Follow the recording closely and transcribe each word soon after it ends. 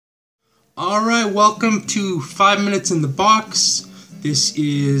Alright, welcome to 5 Minutes in the Box. This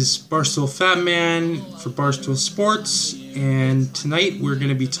is Barstool Fatman for Barstool Sports, and tonight we're going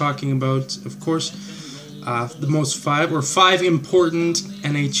to be talking about, of course, the most five important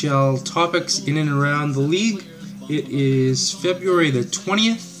NHL topics in and around the league. It is February the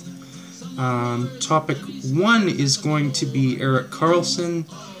 20th. Topic 1 is going to be Erik Karlsson.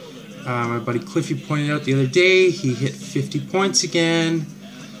 My buddy Cliffy pointed out the other day, he hit 50 points again.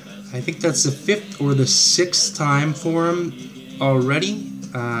 I think that's the 5th or the 6th time for him already.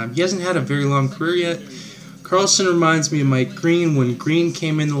 He hasn't had a very long career yet. Karlsson reminds me of Mike Green when Green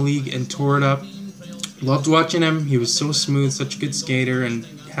came in the league and tore it up. Loved watching him. He was so smooth, such a good skater, and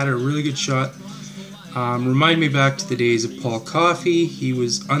had a really good shot. Remind me back to the days of Paul Coffey. He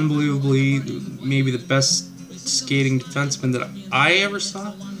was unbelievably maybe the best skating defenseman that I ever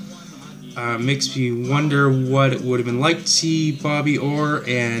saw. Makes me wonder what it would have been like to see Bobby Orr,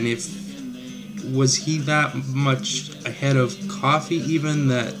 and was he that much ahead of Coffey even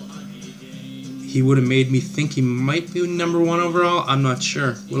that he would have made me think he might be number 1 overall. I'm not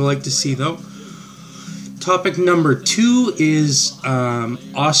sure. Would have liked to see though. Topic number 2 is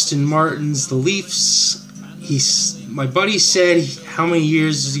Austin Martin's the Leafs. My buddy said how many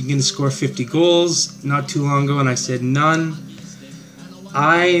years is he going to score 50 goals not too long ago, and I said none.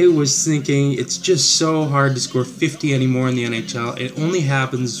 I was thinking it's just so hard to score 50 anymore in the NHL. It only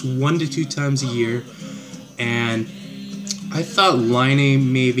happens 1 to 2 times a year, and I thought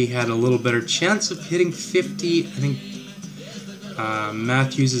Laine maybe had a little better chance of hitting 50. I think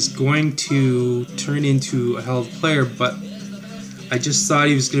Matthews is going to turn into a hell of a player, but I just thought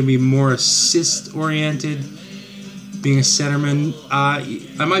he was going to be more assist-oriented, being a centerman.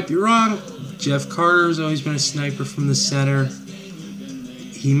 I might be wrong. Jeff Carter's always been a sniper from the center.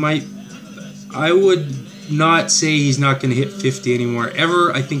 I would not say he's not going to hit 50 anymore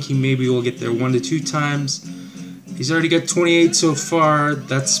ever. I think he maybe will get there 1 to 2 times. He's already got 28 so far.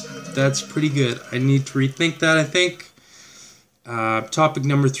 That's pretty good. I need to rethink that, I think. Topic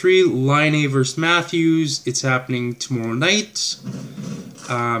number 3, Laine versus Matthews. It's happening tomorrow night.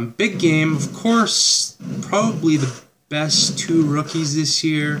 Big game, of course. Probably the best 2 rookies this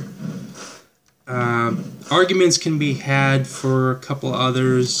year. Arguments can be had for a couple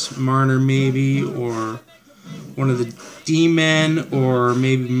others, Marner maybe, or one of the D-men, or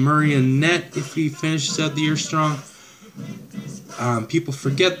maybe Murray and Net if he finishes out the year strong. People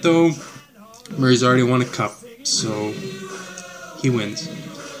forget though, Murray's already won a cup, so he wins.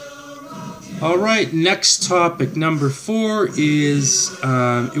 Alright, next topic, number 4 is,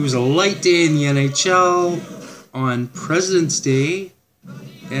 it was a light day in the NHL on President's Day,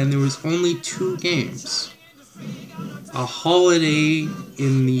 and there was only 2 games. A holiday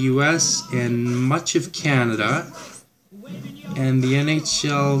in the US and much of Canada, and the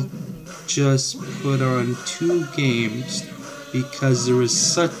NHL just put on 2 games because there was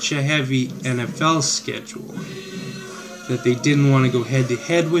such a heavy NFL schedule that they didn't want to go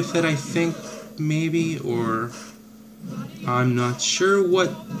head-to-head with it, I think, maybe, or I'm not sure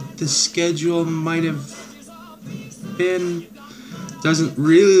what the schedule might have been. Doesn't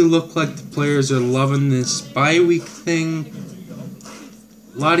really look like the players are loving this bye-week thing.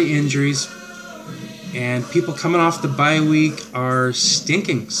 A lot of injuries, and people coming off the bye week are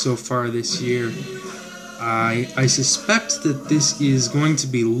stinking so far this year. I suspect that this is going to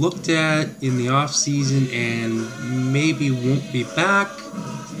be looked at in the off-season and maybe won't be back.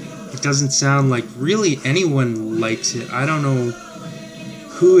 It doesn't sound like really anyone likes it. I don't know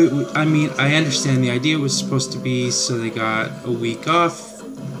who I mean, I understand the idea was supposed to be so they got a week off,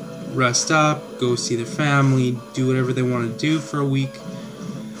 rest up, go see their family, do whatever they want to do for a week.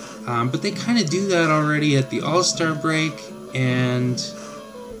 But they kind of do that already at the All-Star break, and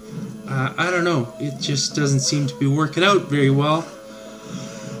I don't know. It just doesn't seem to be working out very well.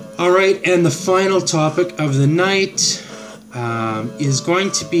 Alright, and the final topic of the night is going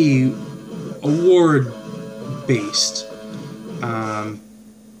to be award-based.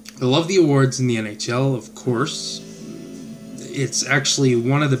 I love the awards in the NHL, of course. It's actually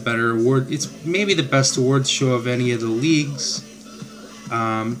one of the better awards. It's maybe the best awards show of any of the leagues.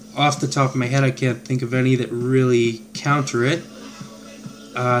 Off the top of my head, I can't think of any that really counter it.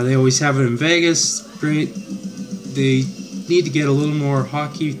 They always have it in Vegas. Great. They need to get a little more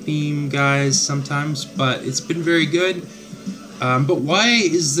hockey theme guys sometimes, but it's been very good. But why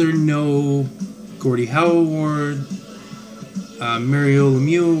is there no Gordie Howe Award, Mario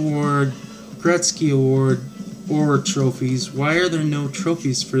Lemieux Award, Gretzky Award, or trophies? Why are there no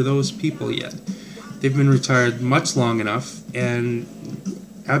trophies for those people yet? They've been retired much long enough and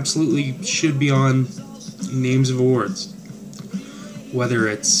absolutely should be on names of awards. Whether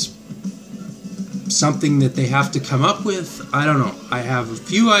it's something that they have to come up with. I don't know. I have a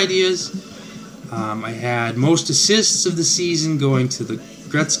few ideas. I had most assists of the season going to the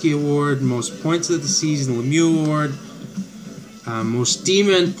Gretzky Award, most points of the season, Lemieux Award. Most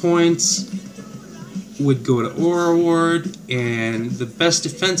D-man points would go to Orr Award, and the best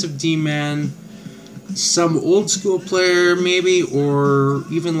defensive D-man, some old school player maybe, or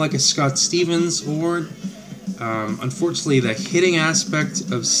even like a Scott Stevens Award. Unfortunately, the hitting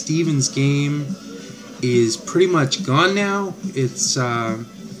aspect of Stevens' game is pretty much gone now. It's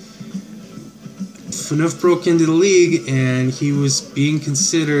Phaneuf broke into the league, and he was being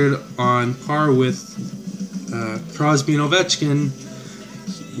considered on par with Crosby and Ovechkin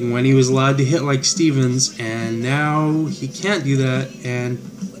when he was allowed to hit like Stevens, and now he can't do that, and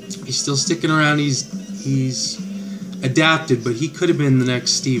he's still sticking around. He's adapted, but he could have been the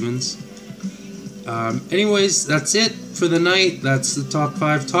next Stevens. Anyways, that's it for the night. That's the top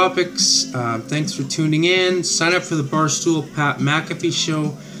 5 topics. Thanks for tuning in. Sign up for the Barstool McAfee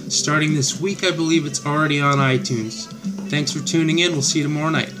Show starting this week. I believe it's already on iTunes. Thanks for tuning in. We'll see you tomorrow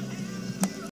night.